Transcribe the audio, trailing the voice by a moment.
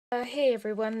Hey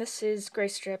everyone, this is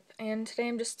Greystrip, and today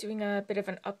I'm just doing a bit of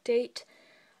an update.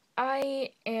 I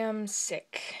am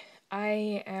sick.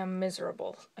 I am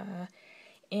miserable.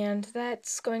 And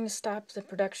that's going to stop the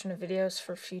production of videos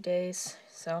for a few days.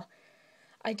 So,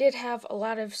 I did have a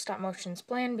lot of stop motions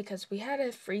planned because we had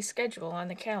a free schedule on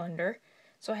the calendar.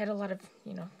 So I had a lot of,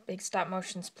 big stop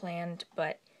motions planned,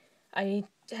 but I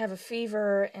have a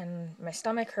fever and my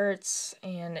stomach hurts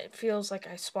and it feels like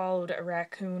I swallowed a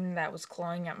raccoon that was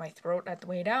clawing at my throat at the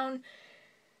way down.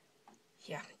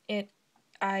 Yeah,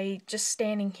 I just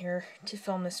standing here to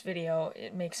film this video,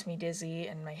 it makes me dizzy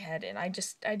in my head, and I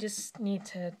just need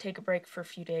to take a break for a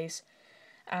few days.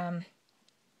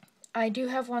 I do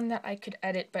have one that I could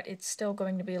edit, but it's still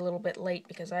going to be a little bit late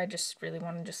because I just really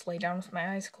want to just lay down with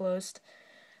my eyes closed.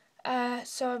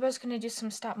 So I was going to do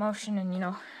some stop motion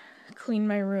and, clean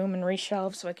my room and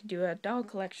reshelve so I could do a doll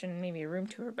collection, maybe a room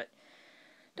tour, but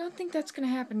don't think that's going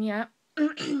to happen yet.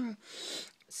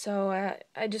 So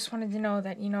I just wanted to know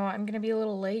that, I'm going to be a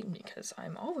little late because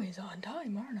I'm always on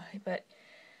time, aren't I? But,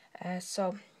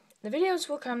 so the videos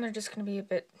will come, they're just going to be a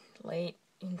bit late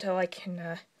until I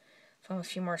can film a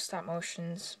few more stop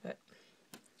motions, but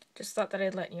just thought that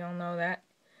I'd let you all know that.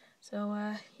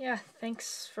 So, yeah,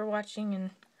 thanks for watching and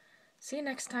see you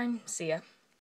next time. See ya.